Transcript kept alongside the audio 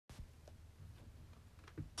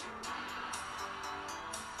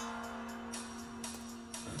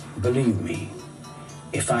Believe me,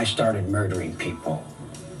 if I started murdering people,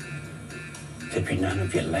 there'd be none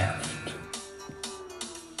of you left.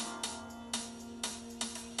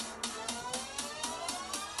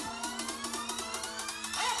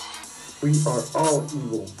 We are all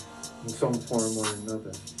evil in some form or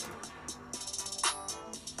another.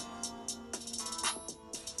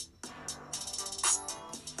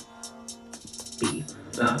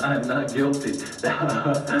 I'm not guilty.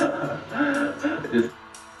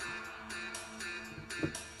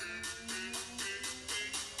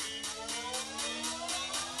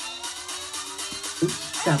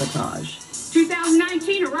 Sabotage.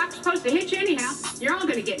 2019, Iraq's supposed to hit you anyhow. You're all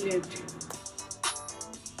gonna get nuked.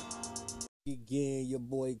 Again, your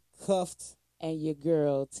boy Cuffed. And your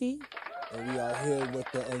girl T. And we are here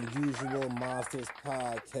with the Unusual Monsters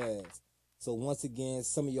podcast. So once again,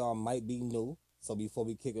 some of y'all might be new. So before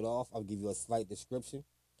we kick it off, I'll give you a slight description.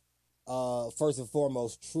 First and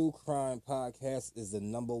foremost, true crime podcast is the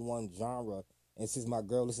 #1 genre. And since my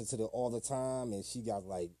girl listens to it all the time and she got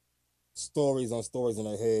like stories on stories in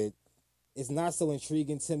her head, it's not so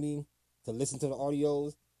intriguing to me to listen to the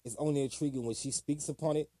audios. It's only intriguing when she speaks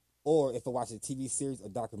upon it or if I watch a TV series or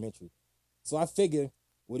documentary. So I figure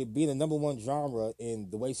with it being the #1 genre and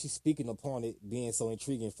the way she's speaking upon it being so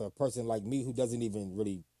intriguing for a person like me who doesn't even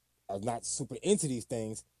really are not super into these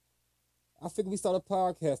things, I figured we start a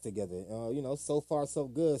podcast together. So far so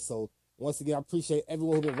good. So once again, I appreciate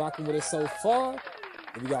everyone who's been rocking with us so far.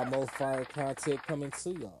 And we got more fire content coming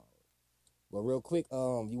to y'all. Well, real quick, you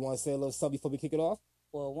want to say a little something before we kick it off?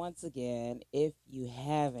 Well, once again, if you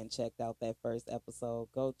haven't checked out that first episode,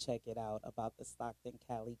 go check it out about the Stockton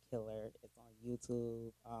Cali killer. It's on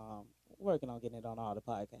YouTube. Working on getting it on all the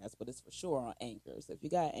podcasts, but it's for sure on Anchor. So if you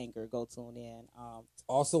got Anchor, go tune in.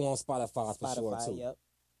 Also on Spotify for sure, too. Yep.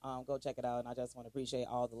 Go check it out, and I just want to appreciate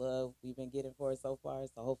all the love we've been getting for it so far.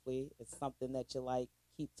 So hopefully it's something that you like.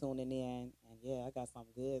 Keep tuning in, and yeah, I got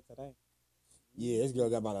something good today. Yeah, this girl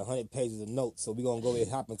got about 100 pages of notes, so we're going to go ahead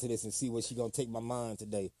and hop into this and see what she's going to take my mind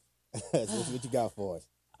today. So what you got for us?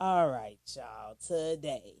 All right, y'all.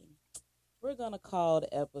 Today, we're going to call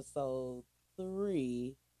the episode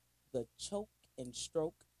 3, The Choke and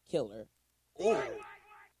Stroke Killer. Or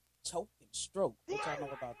Choke and Stroke. What y'all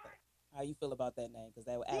know about that? How you feel about that name? Because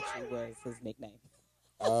that actually was his nickname.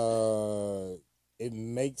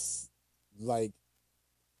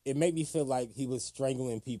 It made me feel like he was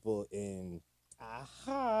strangling people and...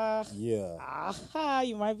 Aha. Yeah. Aha.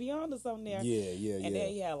 You might be on to something there. Yeah. And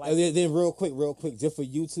then, yeah, like... And then real quick, just for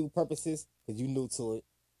YouTube purposes, because you new to it,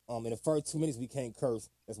 in the first 2 minutes, we can't curse.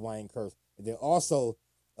 That's why I ain't curse. And then also,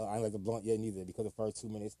 I ain't like the blunt yet neither, because the first 2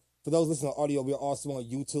 minutes. For those listening to audio, we're also on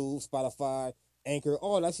YouTube, Spotify, Anchor,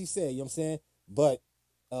 all like she said, you know what I'm saying? But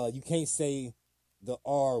you can't say the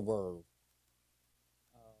R word.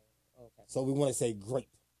 Oh, okay. So we want to say grape.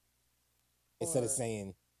 Instead of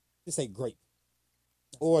saying, just say grape.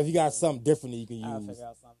 Or if you got something different that you can use. I'll figure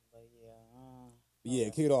out something, but yeah. Yeah,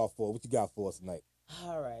 kick it off for what you got for us tonight.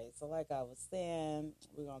 All right, so like I was saying,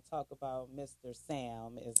 we're going to talk about Mr.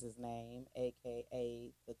 Sam is his name,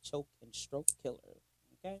 a.k.a. the Choke and Stroke Killer,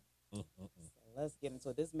 okay? So let's get into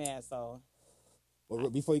it. This man, Well,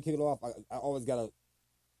 before you kick it off, I always got to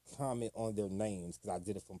comment on their names because I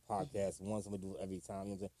did it from podcast once. I'm going to do it every time.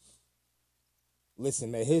 You know what I'm saying?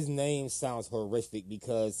 Listen, man, his name sounds horrific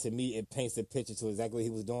because to me it paints a picture to exactly what he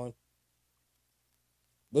was doing.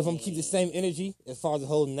 But if I'm keep the same energy as far as the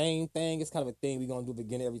whole name thing, it's kind of a thing we're gonna do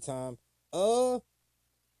beginning every time.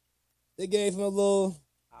 They gave him a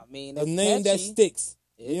name catchy. that sticks.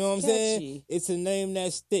 You know what I'm catchy. saying? It's a name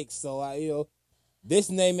that sticks. So this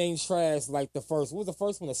name ain't trash like the first. What was the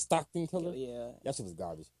first one? The Stockton Killer? Yeah. That shit was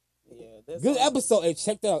garbage. Yeah. Good episode. Hey,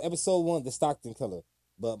 check that out. Episode 1, The Stockton Killer.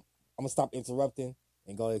 But I'm gonna stop interrupting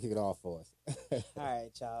and go ahead and kick it off for us. All right,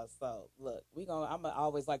 y'all. So look, I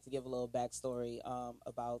always like to give a little backstory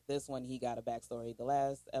about this one. He got a backstory. The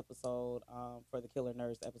last episode for the Killer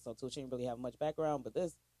Nurse, episode 2, she didn't really have much background, but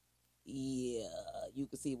this, yeah, you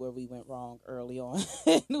can see where we went wrong early on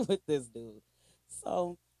with this dude.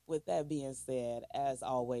 So with that being said, as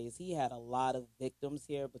always, he had a lot of victims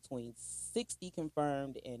here, between 60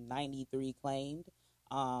 confirmed and 93 claimed.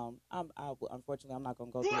 Unfortunately, I'm not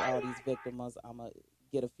gonna go through all these victims. I'm gonna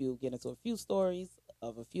get into a few stories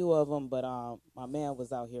of a few of them. But my man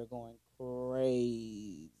was out here going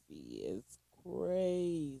crazy. It's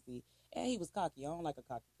crazy, and he was cocky. I don't like a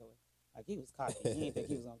cocky killer. Like, he was cocky. He didn't think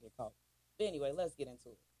he was gonna get caught. But anyway, let's get into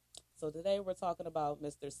it. So today we're talking about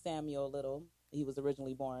Mr. Samuel Little. He was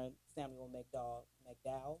originally born Samuel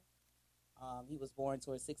McDowell. He was born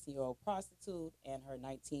to a 16-year-old prostitute and her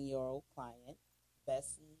 19-year-old client,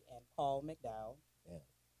 Bessie and Paul McDowell. Yeah.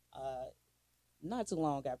 Not too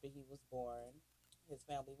long after he was born, his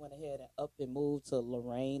family went ahead and up and moved to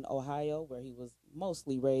Lorain, Ohio, where he was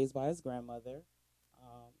mostly raised by his grandmother.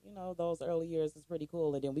 Those early years is pretty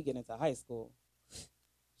cool, and then we get into high school.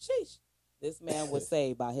 Sheesh. This man would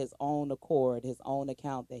say by his own accord, his own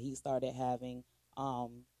account, that he started having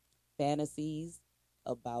fantasies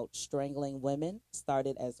about strangling women,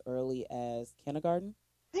 started as early as kindergarten,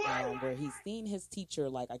 where he's seen his teacher,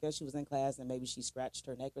 like, I guess she was in class and maybe she scratched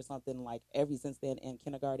her neck or something. Like, ever since then in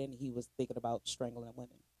kindergarten, he was thinking about strangling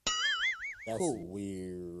women. That's Cool.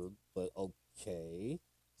 weird, but okay.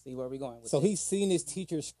 See where we going with So this. he's seen his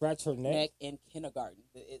teacher scratch her neck? Neck in kindergarten.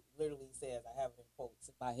 It literally says, I have it in quotes,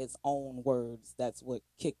 by his own words. That's what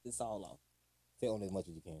kicked this all off. Say on as much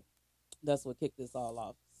as you can. That's what kicked this all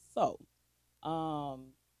off. So,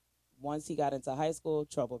 once he got into high school,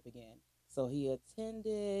 trouble began. So he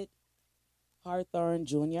attended Hawthorne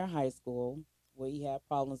Junior High School, where he had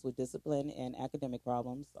problems with discipline and academic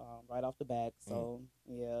problems right off the bat. So,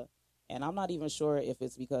 yeah. And I'm not even sure if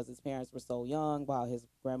it's because his parents were so young while his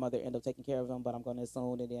grandmother ended up taking care of him, but I'm going to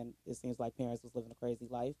assume that then it seems like parents was living a crazy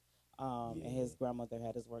life. And his grandmother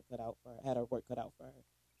had her work cut out for her.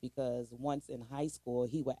 Because once in high school,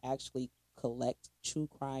 he would actually collect true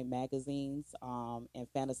crime magazines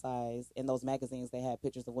and fantasize. In those magazines, they had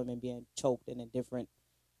pictures of women being choked and in different,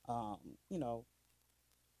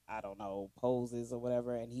 poses or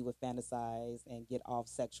whatever. And he would fantasize and get off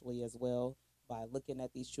sexually as well by looking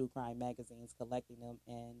at these true crime magazines, collecting them,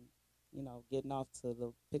 and, getting off to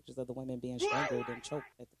the pictures of the women being strangled and choked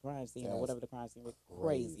at the crime scene or whatever the crime scene was.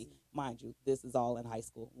 Crazy. Mind you, this is all in high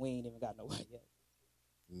school. We ain't even got nowhere yet.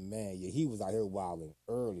 Man, yeah, he was out here wilding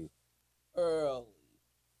early. So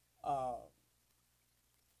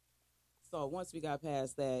once we got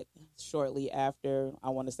past that, shortly after,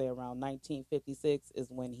 I want to say around 1956 is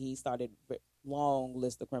when he started long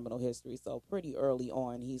list of criminal history. So pretty early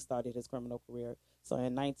on, he started his criminal career. So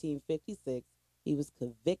in 1956, he was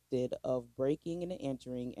convicted of breaking and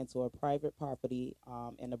entering into a private property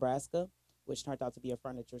in Nebraska, which turned out to be a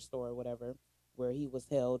furniture store or whatever, where he was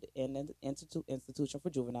held in an institution for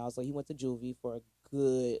juveniles. So he went to juvie for a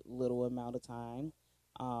good little amount of time.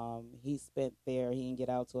 He spent there, he didn't get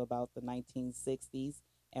out to about the 1960s.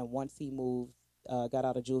 And once he moved, got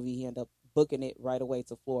out of juvie, he ended up booking it right away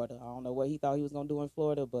to Florida. I don't know what he thought he was going to do in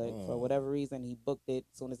Florida, but for whatever reason, he booked it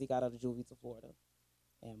as soon as he got out of juvie to Florida.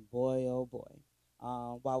 And boy, oh boy.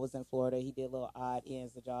 While I was in Florida, he did little odd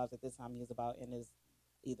ends of jobs. At this time, he was about in his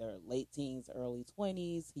either late teens, early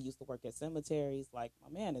 20s. He used to work at cemeteries. Like, my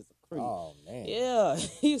man is a creep. Oh, man. Yeah,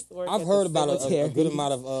 he used to work I've at heard the about a cemetery. good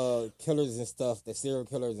amount of killers and stuff, the serial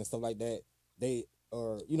killers and stuff like that. They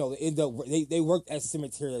worked at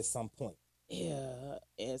cemetery at some point. Yeah,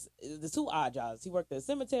 it's the two odd jobs. He worked at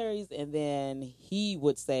cemeteries, and then he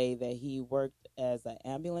would say that he worked as an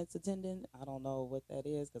ambulance attendant. I don't know what that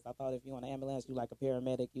is, because I thought if you on an ambulance, you like a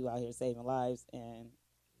paramedic, you out here saving lives, and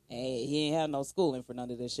he ain't had no schooling for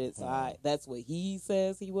none of this shit. So that's what he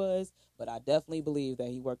says he was, but I definitely believe that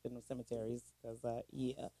he worked in the cemeteries, because,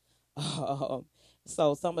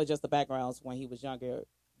 so some of just the backgrounds when he was younger,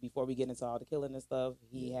 before we get into all the killing and stuff,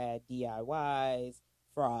 he had DIYs,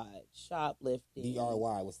 fraud, shoplifting.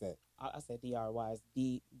 DRY, what's that? I said DRYs,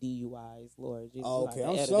 DUIs, Lord Jesus. Oh, okay, I'm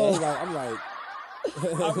I'm sure. I'm like,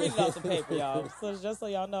 I'm reading off the paper, y'all. So just so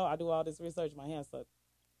y'all know, I do all this research. My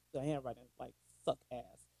handwriting like suck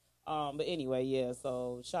ass. But anyway, yeah.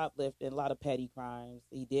 So shoplifting, a lot of petty crimes.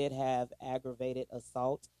 He did have aggravated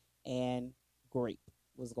assault and grape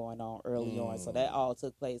was going on early on. So that all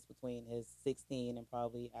took place between his 16 and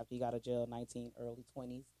probably after he got out of jail, 19, early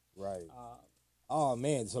 20s. right. Oh,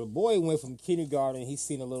 man. So the boy went from kindergarten. He's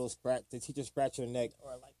seen the teacher scratch her neck,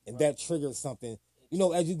 and that triggered something.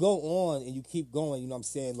 As you go on and you keep going, what I'm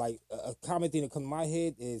saying? Like, a common thing that comes to my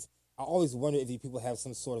head is I always wonder if these people have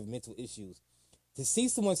some sort of mental issues. To see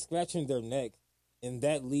someone scratching their neck and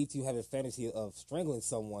that leads to you having a fantasy of strangling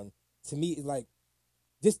someone, to me, is like,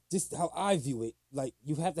 just how I view it, like,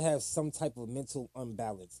 you have to have some type of mental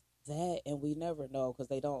unbalance. That, and we never know, because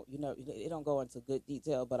they don't go into good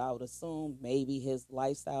detail, but I would assume maybe his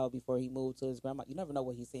lifestyle before he moved to his grandma. You never know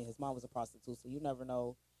what he's seeing. His mom was a prostitute, so you never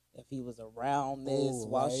know if he was around this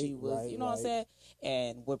while she was, what I'm saying?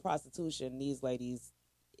 And with prostitution, these ladies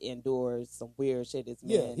endure some weird shit. It's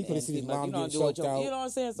men. He could have seen his mom getting choked out. You know what I'm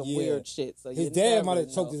saying? Some weird shit. So his dad might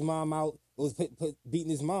have choked his mom out, was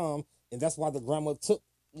beating his mom, and that's why the grandma took.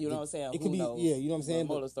 You know what I'm saying? It could be, you know what I'm saying?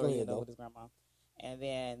 The story, with his grandma. And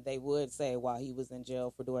then they would say while he was in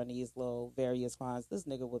jail for doing these little various crimes, this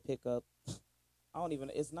nigga would pick up,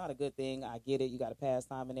 it's not a good thing. I get it. You got a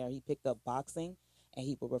pastime in there. He picked up boxing. and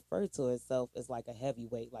he would refer to himself as like a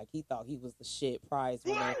heavyweight. Like he thought he was the shit, prize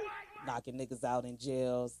winner, knocking niggas out in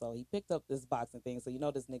jail. So he picked up this boxing thing. So you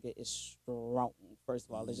know this nigga is strong. First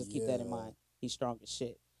of all, let's just keep that in mind. He's strong as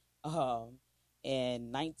shit.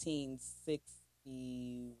 In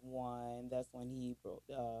 1961, that's when he broke.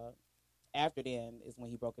 After then is when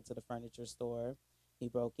he broke into the furniture store. He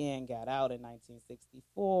broke in, got out in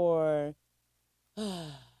 1964.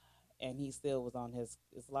 And he still was on his,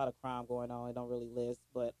 it's a lot of crime going on. It don't really list,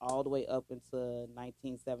 but all the way up into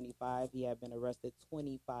 1975, he had been arrested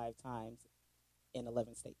 25 times in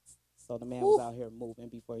 11 states. So the man was out here moving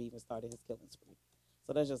before he even started his killing spree.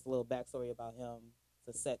 So that's just a little backstory about him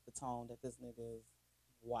to set the tone that this nigga is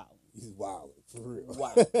wild. He's wild, for real.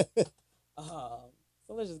 Wild. So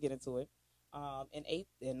let's just get into it. In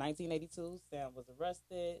 1982, Sam was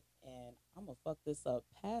arrested, and I'm gonna fuck this up.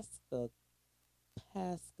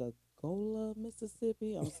 Pascagoula,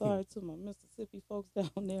 Mississippi. I'm sorry to my Mississippi folks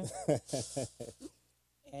down there.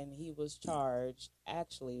 And he was charged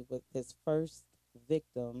actually with his first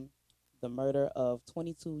victim, the murder of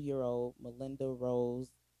 22-year-old Melinda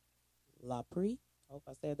Rose Lapre. I hope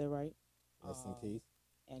I said that right. Rest in peace.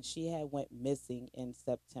 And she had went missing in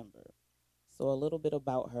September. So a little bit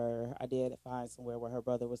about her. I did find somewhere where her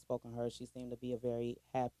brother was spoken her. She seemed to be a very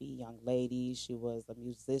happy young lady. She was a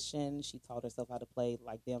musician. She taught herself how to play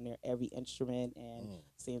like damn near every instrument and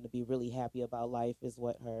seemed to be really happy about life is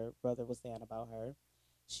what her brother was saying about her.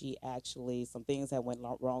 She actually, some things had went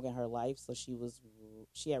wrong in her life, so she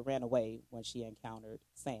had ran away when she encountered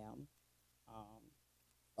Sam.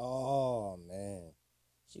 Oh, man.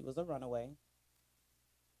 She was a runaway.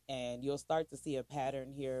 And you'll start to see a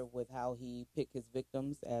pattern here with how he picked his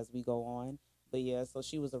victims as we go on. But yeah, so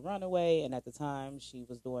she was a runaway, and at the time she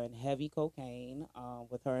was doing heavy cocaine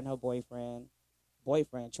with her and her boyfriend.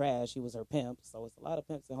 Boyfriend trash, he was her pimp, so it's a lot of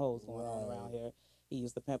pimps and hoes going on around here. He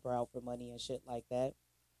used to pimp her out for money and shit like that.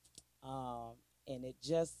 And it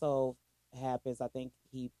just so happens, I think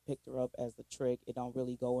he picked her up as a trick. It don't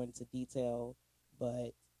really go into detail,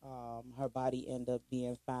 but her body ended up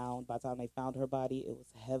being found. By the time they found her body, it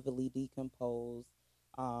was heavily decomposed.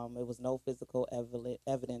 It was no physical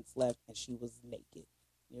evidence left, and she was naked.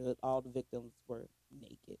 You know, all the victims were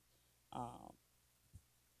naked. I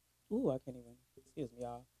can't even, excuse me,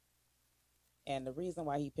 y'all. And the reason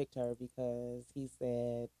why he picked her, because he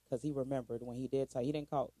said, because he remembered when he did he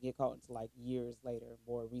didn't get caught until like years later,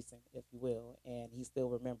 more recent, if you will. And he still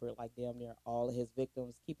remembered like damn near all of his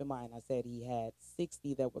victims. Keep in mind, I said he had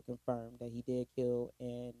 60 that were confirmed that he did kill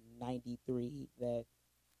and 93 that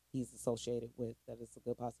he's associated with, that it's a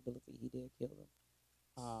good possibility he did kill them.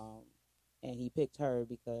 And he picked her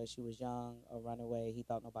because she was young, a runaway. He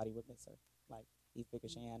thought nobody would miss her. Like, he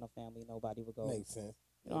figured she had no family, nobody would go. Makes sense.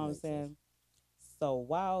 You know what I'm saying? So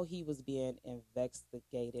while he was being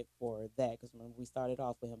investigated for that, because remember we started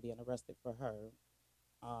off with him being arrested for her,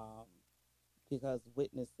 because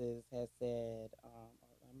witnesses had said,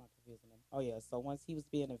 am I confusing them? Oh yeah, so once he was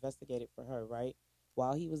being investigated for her, right?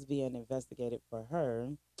 While he was being investigated for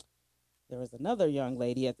her, there was another young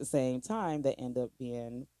lady at the same time that ended up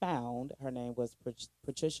being found. Her name was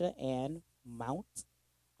Patricia Ann Mount.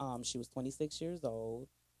 She was 26 years old.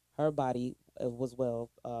 Her body was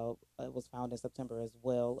found in September as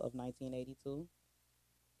well of 1982.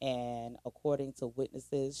 And according to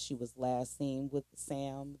witnesses, she was last seen with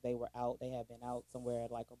Sam. They were out. They had been out somewhere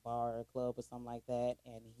at like a bar or a club or something like that.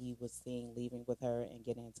 And he was seen leaving with her and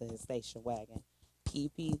getting into his station wagon. Key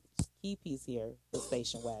piece here, the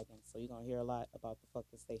station wagon. So you're going to hear a lot about the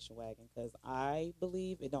fucking station wagon. Because I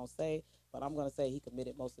believe, it don't say, but I'm going to say he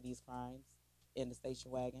committed most of these crimes in the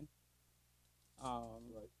station wagon.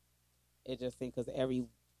 Right. It just seemed because every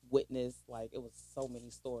witness, like it was so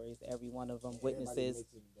many stories. Every one of them witnesses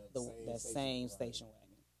the same station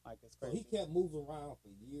wagon. Like it's crazy. So he kept moving around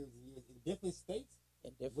for years and years in different states.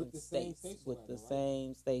 In different states with the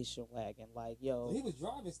same station wagon. Like yo, so he was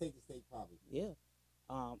driving state to state probably. Yeah,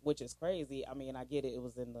 which is crazy. I mean, I get it. It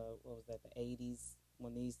was in the the 80s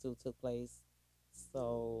when these two took place.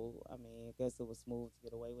 So I mean, I guess it was smooth to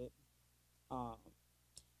get away with.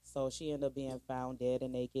 So she ended up being found dead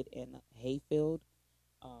and naked in Hayfield,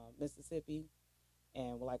 Mississippi.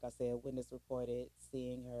 And like I said, witness reported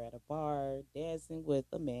seeing her at a bar dancing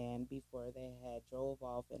with a man before they had drove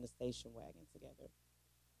off in a station wagon together.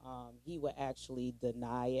 He would actually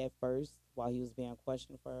deny at first while he was being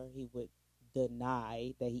questioned for her. He would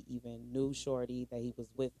deny that he even knew Shorty, that he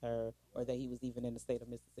was with her, or that he was even in the state of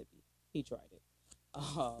Mississippi. He tried it.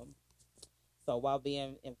 So while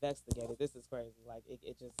being investigated, this is crazy. Like,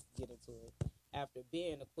 it just get into it. After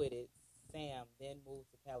being acquitted Sam then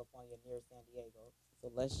moved to California near San Diego.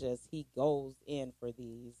 So he goes in for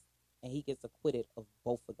these, and he gets acquitted of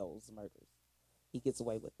both of those murders. He gets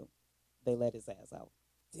away with them. They let his ass out.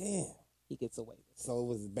 Damn. He gets away with it. So it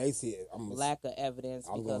was basically Lack of evidence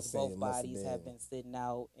I'm gonna because say both it must have bodies been- have been sitting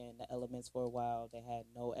out in the elements for a while. They had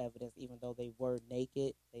no evidence, even though they were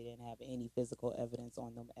naked. They didn't have any physical evidence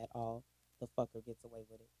on them at all. The fucker gets away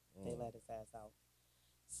with it. They let his ass out.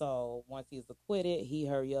 So once he's acquitted, he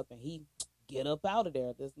hurry up and he get up out of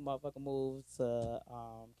there. This motherfucker moved to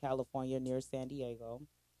California near San Diego.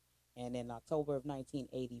 And in October of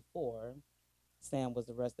 1984, Sam was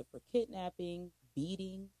arrested for kidnapping,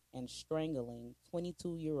 beating, and strangling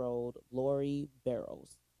 22-year-old Lori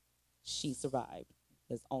Barrows. She survived.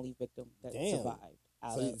 His only victim that Damn.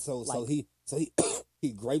 survived. So he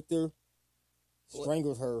he raped her,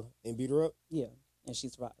 strangled her, and beat her up. Yeah, and she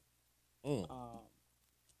survived. Mm.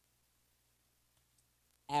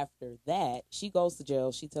 After that, she goes to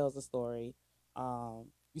jail. She tells a story.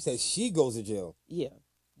 You said she goes to jail. Yeah.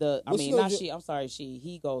 I'm sorry,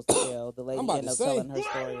 he goes to jail. The lady I'm about ended to up say. telling her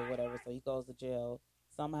story or whatever, so he goes to jail.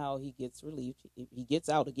 Somehow he gets relieved. He gets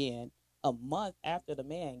out again. A month after the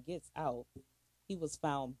man gets out, he was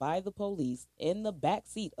found by the police in the back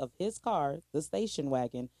seat of his car, the station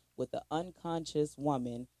wagon, with the unconscious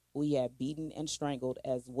woman who he had beaten and strangled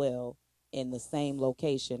as well in the same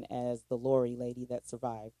location as the Lori lady that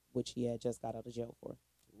survived, which he had just got out of jail for.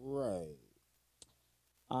 Right.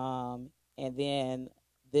 And then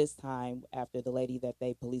this time, after the lady that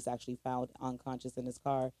police actually found unconscious in his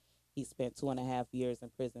car, he spent 2.5 years in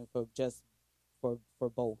prison for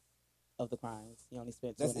both of the crimes. He only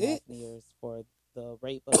spent That's 2.5 it? years for the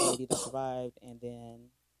rape of the lady that survived, and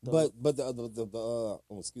then But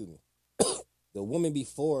excuse me, the woman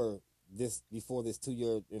before this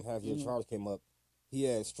 2.5 year charge came up, he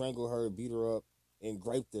had strangled her, beat her up, and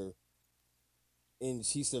raped her, and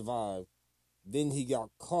she survived. Then he got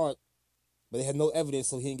caught, but they had no evidence,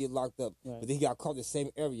 so he didn't get locked up. Right. But then he got caught in the same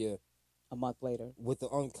area a month later. with the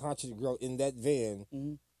unconscious girl in that van,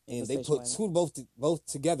 Mm-hmm. and they put both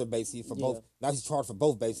together basically for both. Now he's charged for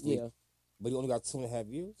both basically. Yeah, But he only got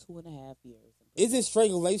 2.5 years. 2.5 years. Isn't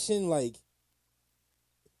strangulation like?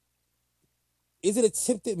 Is it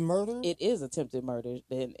attempted murder? It is attempted murder.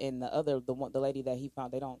 And the lady that he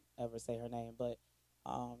found, they don't ever say her name, but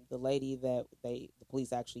the lady that the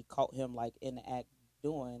police actually caught him like in the act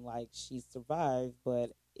doing, like, she survived,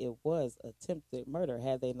 but it was attempted murder.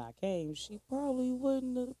 Had they not came, she probably would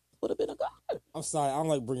have been a goner. I'm sorry, I don't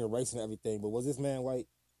like bringing race and everything, but was this man white?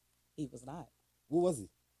 He was not. What was he?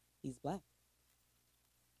 He's black.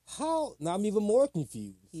 How? Now I'm even more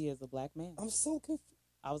confused. He is a black man. I'm so confused.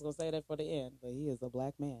 I was gonna say that for the end, but he is a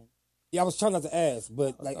black man. Yeah, I was trying not to ask, but I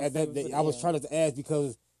was like gonna at save that it day, for the I was end. trying not to ask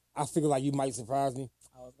because I figured like you might surprise me.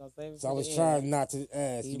 I was gonna say it So I for was the trying end. not to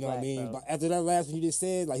ask, He you know what I black, mean? bro. But after that last one you just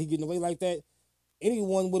said, like he getting away like that,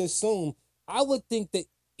 anyone would assume. I would think that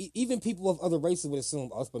even people of other races would assume,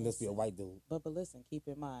 oh, this must be a white dude. But listen, keep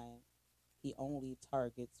in mind, he only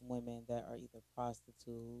targets women that are either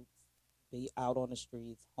prostitutes, be out on the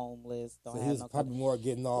streets, homeless, don't So he have was no probably more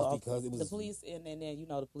getting off Well, because it was the police, and then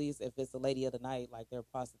the police, if it's the lady of the night, like they're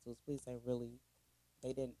prostitutes, police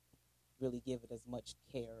they didn't really give it as much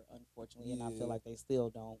care, unfortunately, and I Yeah. feel like they still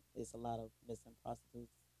don't. It's a lot of missing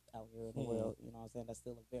prostitutes out here in the world, you know what I'm saying? That's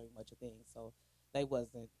still very much a thing. So they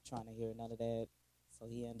wasn't trying to hear none of that. So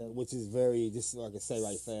he ended up, which is very, just so I can say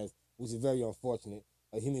right fast, which is very unfortunate.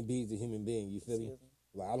 A human being is a human being, you feel me? excuse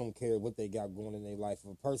me. Like, I don't care what they got going in their life.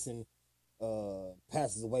 If a person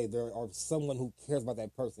passes away, there are someone who cares about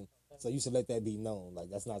that person. So you should let that be known. Like,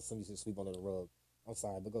 that's not something you should sweep under the rug. I'm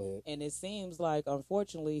sorry, but go ahead. And it seems like,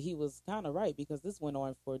 unfortunately, he was kind of right because this went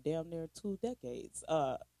on for damn near 2 decades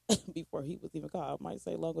before he was even caught. I might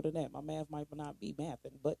say longer than that. My math might not be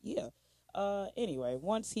mathing, but yeah. Anyway,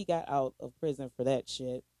 once he got out of prison for that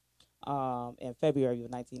shit, in February of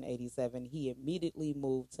 1987, he immediately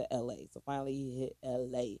moved to L.A. So finally he hit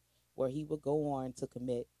L.A., where he would go on to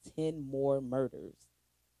commit 10 more murders.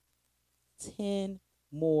 10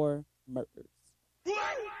 more murders.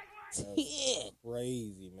 10!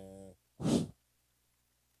 Crazy, man.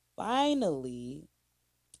 Finally,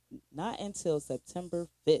 not until September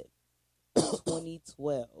 5th,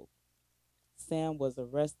 2012, Sam was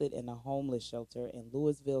arrested in a homeless shelter in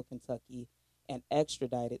Louisville, Kentucky, and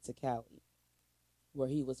extradited to Cali, where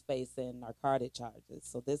he was facing narcotic charges.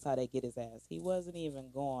 So this how they get his ass. He wasn't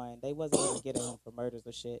even going. They wasn't even getting him for murders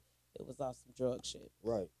or shit. It was off some drug shit.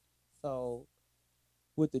 Right. So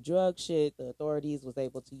with the drug shit, the authorities was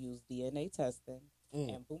able to use DNA testing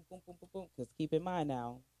and boom, boom, boom, boom, boom. Because keep in mind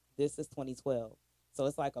now, this is 2012. So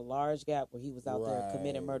it's like a large gap where he was out there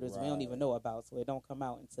committing Right, murders we don't even right. know about, so it don't come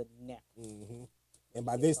out until now. Hmm. And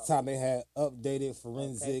by this time, they had updated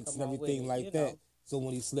forensics come and on with everything it, like you that. know. So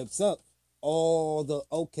when he slips up, all the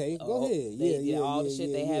go ahead, yeah, all yeah, the shit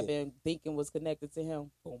yeah, they yeah. had been thinking was connected to him,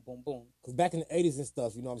 boom, boom, boom. Because back in the 80s and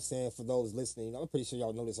stuff, you know what I'm saying, for those listening, I'm pretty sure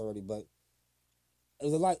y'all know this already, but it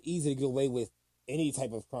was a lot easier to get away with any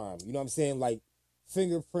type of crime. You know what I'm saying? Like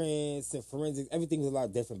fingerprints and forensics, everything was a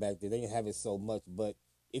lot different back then. They didn't have it so much. But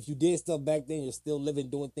if you did stuff back then, you're still living,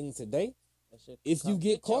 doing things today. That shit If you come get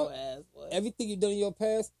your caught, ass, boy. everything you done in your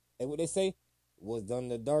past, and what they say, was done in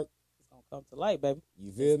the dark, It's gonna come to light, baby.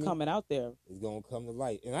 you feel It's me? coming out there. It's gonna come to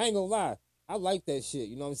light. And I ain't gonna lie, I like that shit.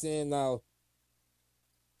 You know what I'm saying? Now,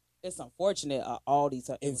 It's unfortunate all these.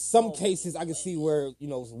 in some cases, I can see where, you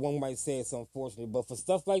know, one might say it's unfortunate, but for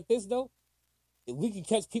stuff like this, though, if we can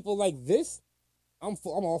catch people like this, I'm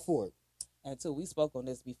all for it. And two, we spoke on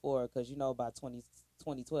this before because you know by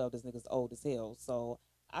 2012, this nigga's old as hell. So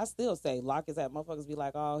I still say lock his ass. Motherfuckers be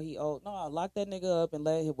like, oh, he old. No, lock that nigga up and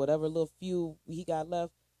let him, whatever little few he got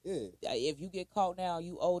left. Yeah. If you get caught now,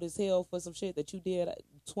 you old as hell for some shit that you did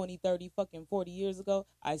 20, 30, fucking 40 years ago,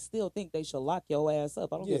 I still think they should lock your ass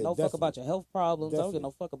up. I don't give no fuck about your health problems. I don't give no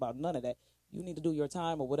fuck about none of that. You need to do your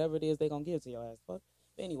time or whatever it is they gonna give to your ass. But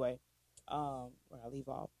anyway, where I leave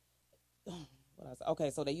off. What I say? Okay,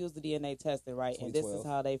 so they used the DNA testing, right? And this is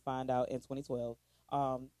how they find out in 2012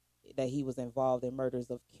 that he was involved in murders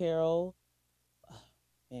of Carol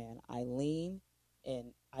and Eileen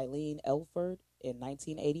Elford in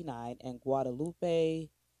 1989 and Guadalupe.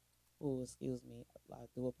 Oh, excuse me, I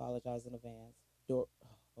do apologize in advance.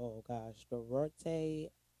 Dorothy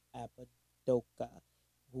Apodaca,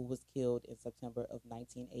 who was killed in September of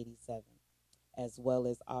 1987, as well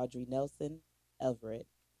as Audrey Nelson Everett,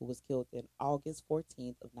 who was killed in August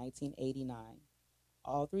 14th of 1989.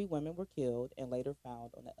 All three women were killed and later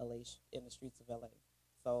found on in the streets of LA.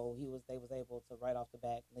 So they was able to right off the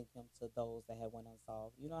bat link him to those that had went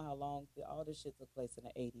unsolved. You know how long all this shit took place in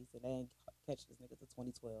the 80s, and they didn't catch this nigga to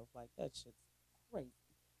 2012. Like, that shit's crazy.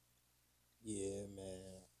 Yeah,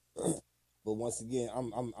 man. But once again,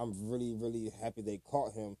 I'm really, really happy they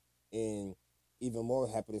caught him, and even more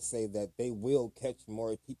happy to say that they will catch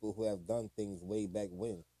more people who have done things way back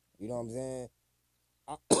when. You know what I'm saying?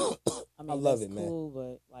 I mean, I love that's it, man. cool,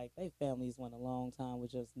 but like they families went a long time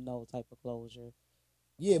with just no type of closure.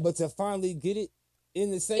 Yeah, but to finally get it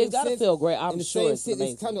in the same it's gotta sense, feel great. I'm in the sure same it's sense,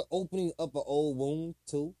 it's kind of opening up an old wound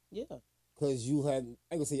too. Yeah. Because you had, I ain't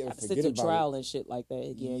gonna say you ever Sit forget through about trial it. and shit like that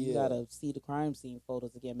again. You Yeah. gotta see the crime scene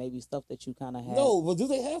photos again. Maybe stuff that you kind of had. No, but do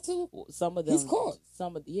they have to? Some of them. He's caught.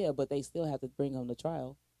 But they still have to bring him to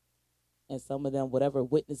trial. And some of them, whatever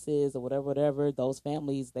witnesses or whatever, those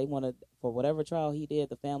families, they want to, for whatever trial he did,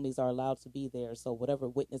 the families are allowed to be there. So whatever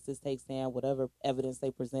witnesses take stand, whatever evidence they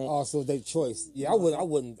present. Oh, so their choice. Yeah, I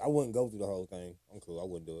wouldn't go through the whole thing. I'm cool. I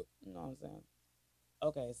wouldn't do it. You know what I'm saying?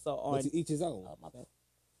 Okay, so on. But to each his own. Oh, my bad.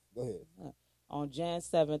 Go ahead. On Jan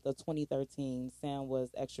 7th of 2013, Sam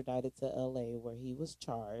was extradited to L.A. where he was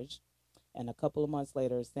charged. And a couple of months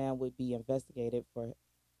later, Sam would be investigated for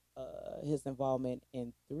his involvement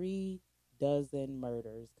in 36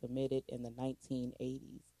 murders committed in the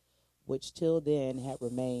 1980s, which till then had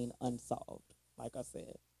remained unsolved, like I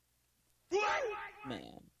said.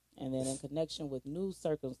 Man. And then in connection with new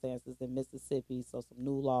circumstances in Mississippi, so some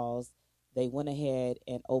new laws, they went ahead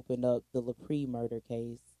and opened up the LaPree murder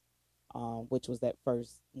case, which was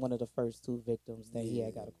one of the first two victims that he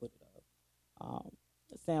had got acquitted of.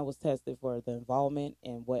 Sam was tested for the involvement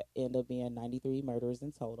in what ended up being 93 murders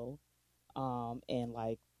in total. And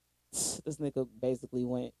like, this nigga basically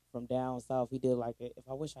went from down south. He did like, if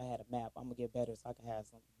I wish I had a map, I'm gonna get better so I can have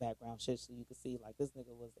some background shit so you can see, like, this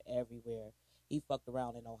nigga was everywhere. He fucked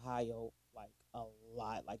around in Ohio, like, a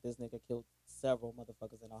lot. Like, this nigga killed several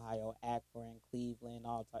motherfuckers in Ohio, Akron, Cleveland,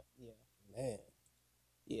 all type. Yeah. Man.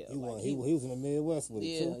 Yeah. He was in the Midwest with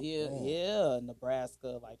it, too. Yeah.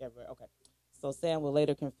 Nebraska, like, everywhere. Okay. So Sam would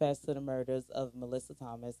later confess to the murders of Melissa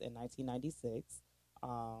Thomas in 1996.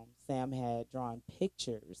 Sam had drawn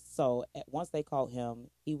pictures. So once they caught him,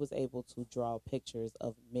 he was able to draw pictures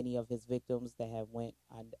of many of his victims that had went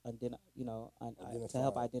to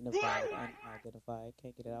help identify, unidentified,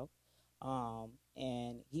 can't get it out.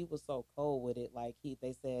 And he was so cold with it. Like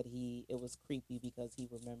they said it was creepy because he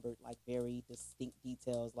remembered like very distinct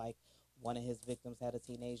details. Like one of his victims had a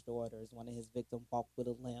teenage daughter. One of his victims walked with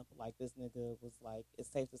a limp. Like this nigga was like,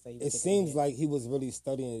 it's safe to say. It seems like he was really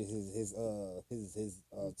studying his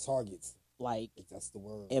targets. Like that's the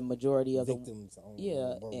word. And majority of victims. I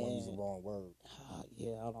don't want to use the wrong word.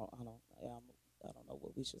 Yeah, I don't know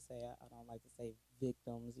what we should say. I don't like to say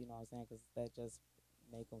victims. You know what I'm saying? Because that just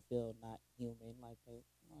make them feel not human, like they,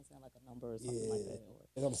 you know what I'm saying, like a number or something like that. Or,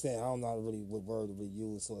 And I'm saying I don't know really what word to really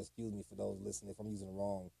use, so excuse me for those listening if I'm using the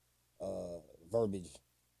wrong verbiage.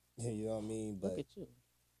 You know what I mean? But look at you.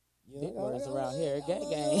 you Big know, words around here, gang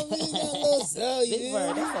gang. Big Big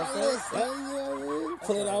word, that's so so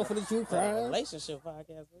Pull it out for the true crime. Relationship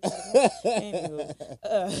podcast. Anywho,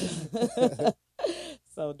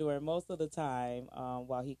 so during most of the time,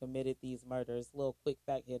 while he committed these murders, little quick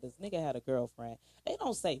fact here: this nigga had a girlfriend. They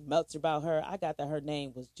don't say much about her. I got that her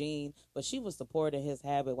name was Jean, but she was supporting his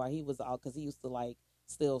habit while he was out, because he used to like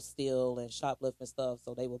still steal and shoplift and stuff.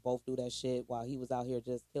 So they would both do that shit while he was out here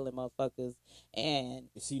just killing motherfuckers. And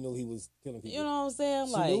she knew he was killing people. you know what I'm saying?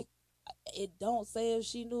 She Like, knew? it don't say if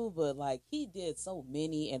she knew, but like he did so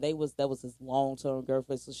many, and that was his long-term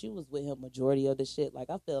girlfriend. So she was with him majority of the shit. Like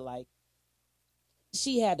I feel like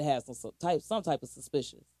she had to have some type of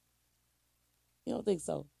suspicious. You don't think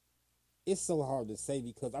so? It's so hard to say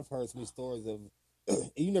because I've heard so many stories of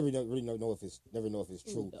you never really know if it's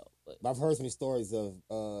true. No, but But I've heard so many stories of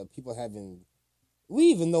people having. We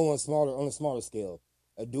even know on a smaller scale,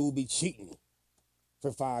 a dude be cheating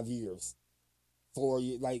for 5 years, 4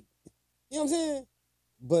 years, like, you know what I'm saying?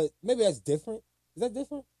 But maybe that's different. Is that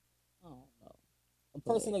different? I don't know. A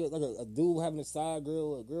person like a dude having a side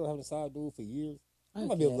girl, a girl having a side dude for years. It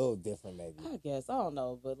might be a little different, maybe. I guess. I don't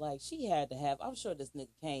know. But, like, she had to have... I'm sure this nigga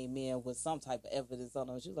came in with some type of evidence on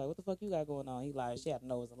her. She was like, what the fuck you got going on? He lied. She had to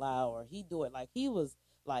know it was a lie. Or he do it like he was,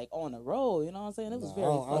 like, on the road. You know what I'm saying? It was very I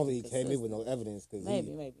don't think he consistent. came in with no evidence. Cause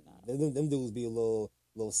maybe not. Them dudes be a little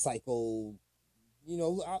psycho, they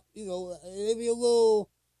be a little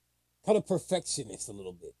kind of perfectionist a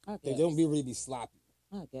little bit. They don't really be sloppy.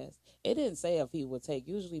 I guess. It didn't say if he would take...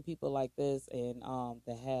 Usually people like this and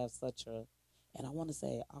that have such a... And I almost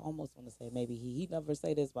want to say maybe he never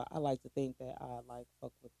say this, but I like to think that I like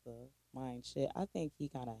fuck with the mind shit. I think he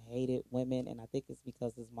kind of hated women, and I think it's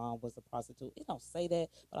because his mom was a prostitute. It don't say that,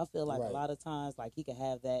 but I feel like a lot of times, like, he could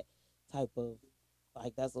have that type of,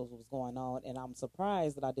 like, that's what was going on. And I'm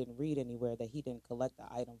surprised that I didn't read anywhere that he didn't collect the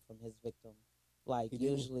item from his victim. Like,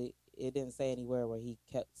 usually it didn't say anywhere where he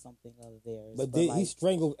kept something of theirs. But like, he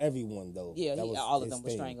strangled everyone, though. Yeah, all of them were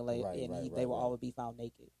strangulated, and they will always be found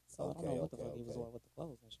naked. So I don't know what the fuck he was okay. doing with the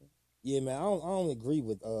clothes and shit. Yeah, man, I don't agree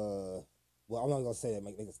with, well, I'm not going to say that,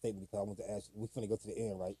 make a statement, because I want to ask you, we're finna go to the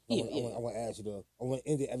end, right? I want to ask you, I want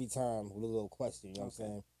to end it every time with a little question, you know what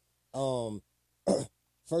I'm saying?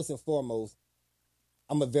 First and foremost,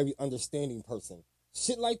 I'm a very understanding person.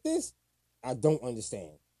 Shit like this, I don't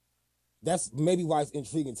understand. That's maybe why it's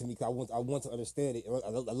intriguing to me, because I want to understand it. I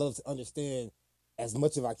love to understand as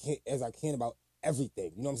much as I can about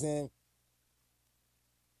everything. You know what I'm saying?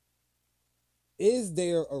 Is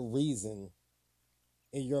there a reason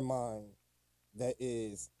in your mind that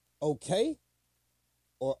is okay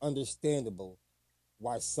or understandable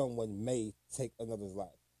why someone may take another's life?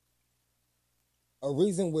 A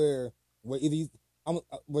reason where either you,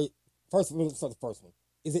 first, let me start the first one.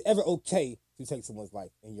 Is it ever okay to take someone's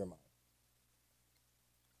life in your mind?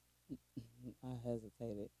 I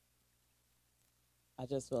hesitated. I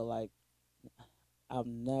just feel like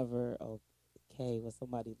I'm never okay with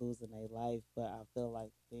somebody losing their life, but I feel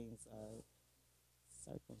like things are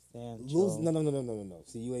circumstantial. No.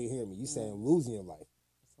 See, you ain't hearing me. You saying losing your life.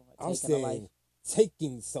 I'm saying life.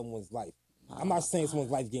 taking someone's life. I'm not saying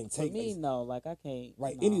someone's life getting taken. For me, no. Like, I can't.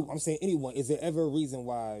 Right. No. I'm saying anyone. Is there ever a reason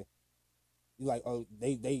why you like, oh,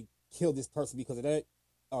 they killed this person because of that?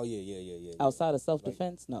 Oh, yeah. Outside of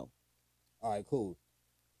self-defense, no. All right, cool.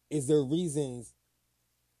 Is there reasons,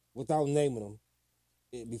 without naming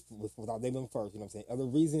them, without naming them first, you know what I'm saying? Are there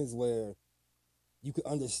reasons where you could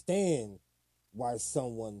understand why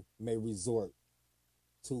someone may resort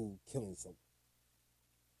to killing someone?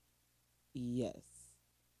 Yes.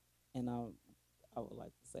 And I would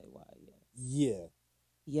like to say why, yes. Yeah.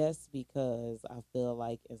 Yes, because I feel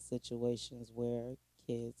like in situations where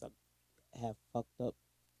kids have fucked up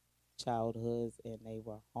childhoods and they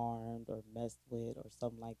were harmed or messed with or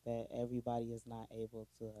something like that, everybody is not able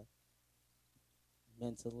to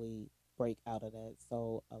mentally break out of that.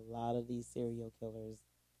 So a lot of these serial killers,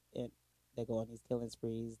 they go on these killing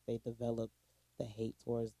sprees, they develop the hate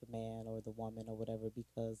towards the man or the woman or whatever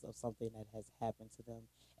because of something that has happened to them.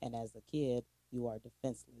 And as a kid, you are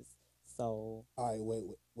defenseless. So... All right,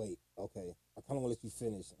 wait. Okay. I kind of want to let you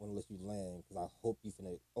finish. I want to let you land because I hope you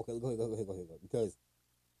finish. Okay, go ahead. Because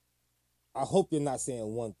I hope you're not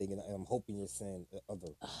saying one thing, and I'm hoping you're saying the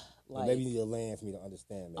other. Like, maybe you need to land for me to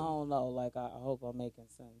understand. Maybe. I don't know. Like, I hope I'm making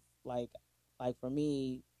sense. Like for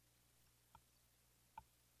me,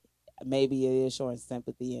 maybe it is showing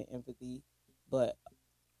sympathy and empathy, but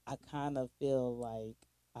I kind of feel like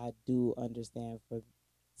I do understand for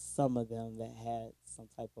some of them that had some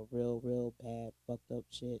type of real bad, fucked up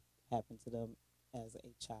shit happen to them as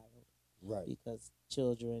a child. Right. Because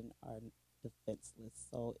children are defenseless.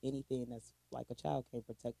 So anything that's like a child can't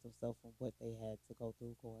protect themselves from what they had to go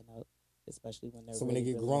through growing up, especially when they're So when they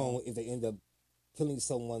get grown, if they end up killing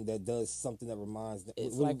someone that does something that reminds them,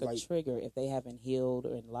 it's like a trigger if they haven't healed.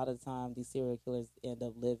 And a lot of the time, these serial killers end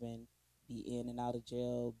up be in and out of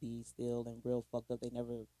jail, be still and real fucked up. They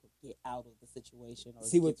never get out of the situation. Or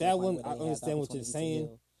see, with get to that the point one, where I they have the understand what you're opportunity to saying.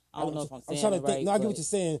 heal. I don't know if I'm saying trying to it think. right. No, I get but- what you're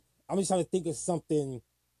saying. I'm just trying to think of something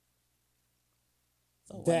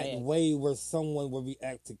So that way where someone would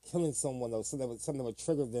react to killing someone, or something that would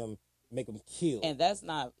trigger them, make them kill. And that's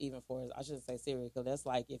not even for, I shouldn't say serial killer. That's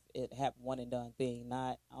like if it happened one and done thing.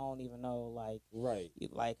 Not, I don't even know, like, right.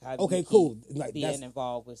 Like how do Okay, you cool. keep Like being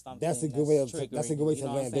involved with something. That's a good way of triggering that's a good way you, to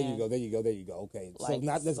know what land. I'm There you go. saying? There you go. There you go. Okay. Like, so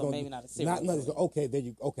not let's so go. maybe not a serial not let's go. killer. Okay. There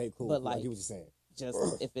you. Okay. Cool. But cool. I like- get what you're saying.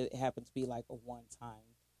 Just if it happened to be like a one time.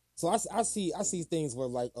 So I see things where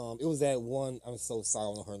like it was that one. I'm so sorry,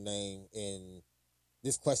 I don't know her name, and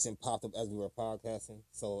this question popped up as we were podcasting.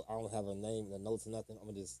 So I don't have her name in the notes or nothing. I'm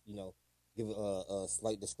gonna just give a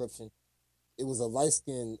slight description. It was a light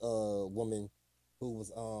skinned woman who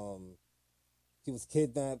was she was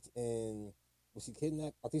kidnapped, and was she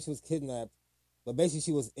kidnapped? I think she was kidnapped, but basically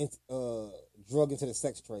she was drugged into the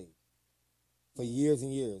sex trade for years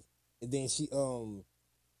and years, and then she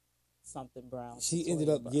Something Brown. she ended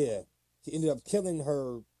up Brown. she ended up killing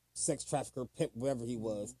her sex trafficker, pimp, whatever he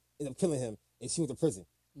was, ended up killing him, and she went to prison.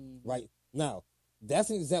 Right now, that's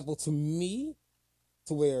an example to me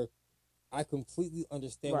to where I completely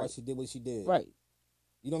understand why Right. she did what she did. Right.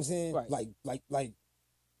 You know what I'm saying? Right. Like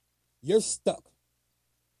you're stuck.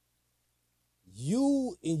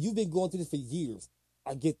 You've been going through this for years.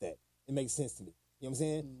 I get that. It makes sense to me. You know what I'm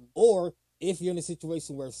saying? Or if you're in a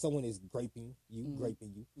situation where someone is raping you,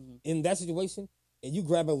 in that situation, and you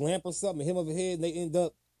grab a lamp or something and hit them over the head, and they end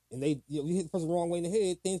up, and you hit the person the wrong way in the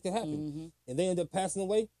head, things can happen, and they end up passing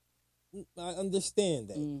away. I understand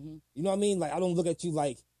that. You know what I mean? Like I don't look at you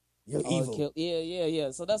like you're evil.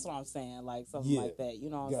 Yeah. So that's what I'm saying, like something Yeah. like that. You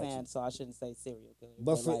know what Gotcha. I'm saying? So I shouldn't say serial killer.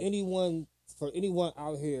 But for like, anyone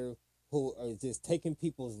out here who are just taking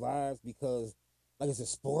people's lives because like it's a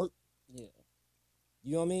sport, yeah,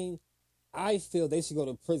 you know what I mean? I feel they should go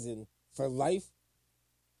to prison for life,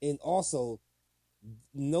 and also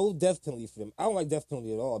no death penalty for them. I don't like death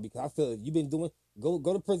penalty at all because I feel if you've been doing go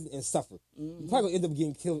to prison and suffer. You probably gonna end up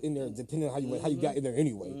getting killed in there depending on how you got in there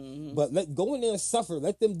anyway. But go in there and suffer.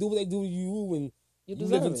 Let them do what they do to you, and You you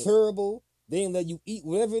deserve living it. terrible. They ain't let you eat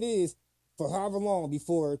whatever it is for however long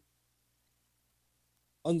before.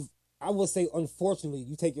 I would say, unfortunately,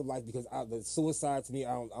 you take your life because the suicide to me,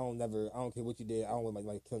 I don't care what you did. I don't want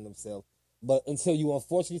anybody killing themselves. But until you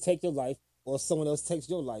unfortunately take your life or someone else takes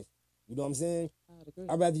your life, you know what I'm saying? I'd agree.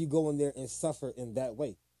 I'd rather you go in there and suffer in that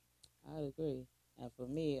way. I'd agree. And for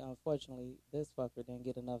me, unfortunately, this fucker didn't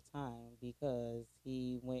get enough time because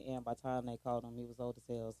he went in. By the time they called him, he was old as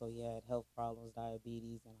hell. So he had health problems,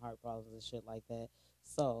 diabetes, and heart problems and shit like that.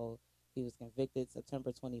 So he was convicted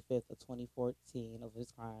September 25th of 2014 of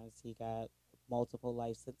his crimes. He got multiple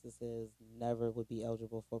life sentences, never would be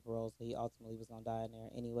eligible for parole. So he ultimately was going to die in there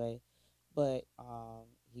anyway. But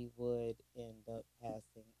he would end up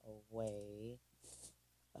passing away.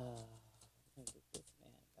 When did this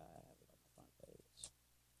man die? I have it on the front page.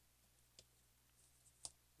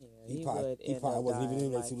 Yeah, He he probably- would he end probably up wasn't even dying,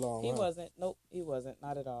 in there like- too long, He huh? wasn't. Nope, he wasn't.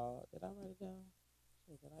 Not at all. Did I write it down?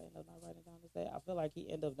 Shit, did I end up not writing down this day? I feel like he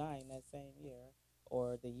ended up dying that same year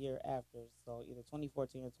or the year after. So either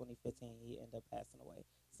 2014 or 2015, he ended up passing away.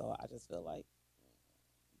 So I just feel like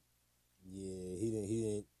Yeah, he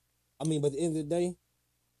didn't. I mean, but at the end of the day,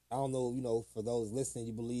 I don't know, for those listening,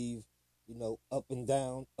 you believe, up and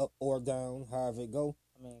down, up or down, however it go.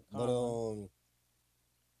 I mean, But karma.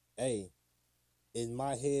 hey, in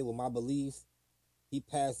my head with my beliefs, he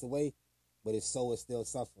passed away, but his soul is still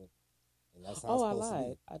suffering, and that's how Oh, I it's supposed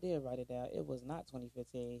lied. I did write it down. It was not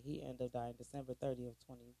 2015. He ended up dying December 30th,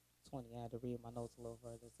 2020. I had to read my notes a little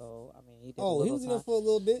further. So, I mean, he did to be. a Oh, little he was in there time. for a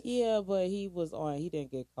little bit. Yeah, but he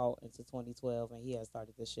didn't get caught until 2012, and he had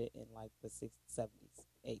started this shit in like the 60s, 70s,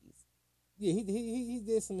 80s. Yeah, he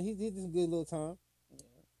did some good little time. Yeah.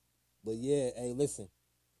 But yeah, hey, listen,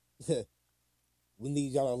 we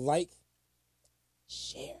need y'all to like,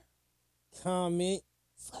 Share, comment,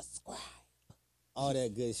 subscribe. all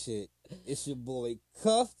that good shit. It's your boy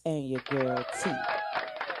Cuff And your girl T.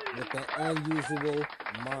 with the Unusual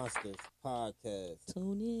Monsters podcast.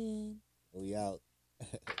 Tune in. We out.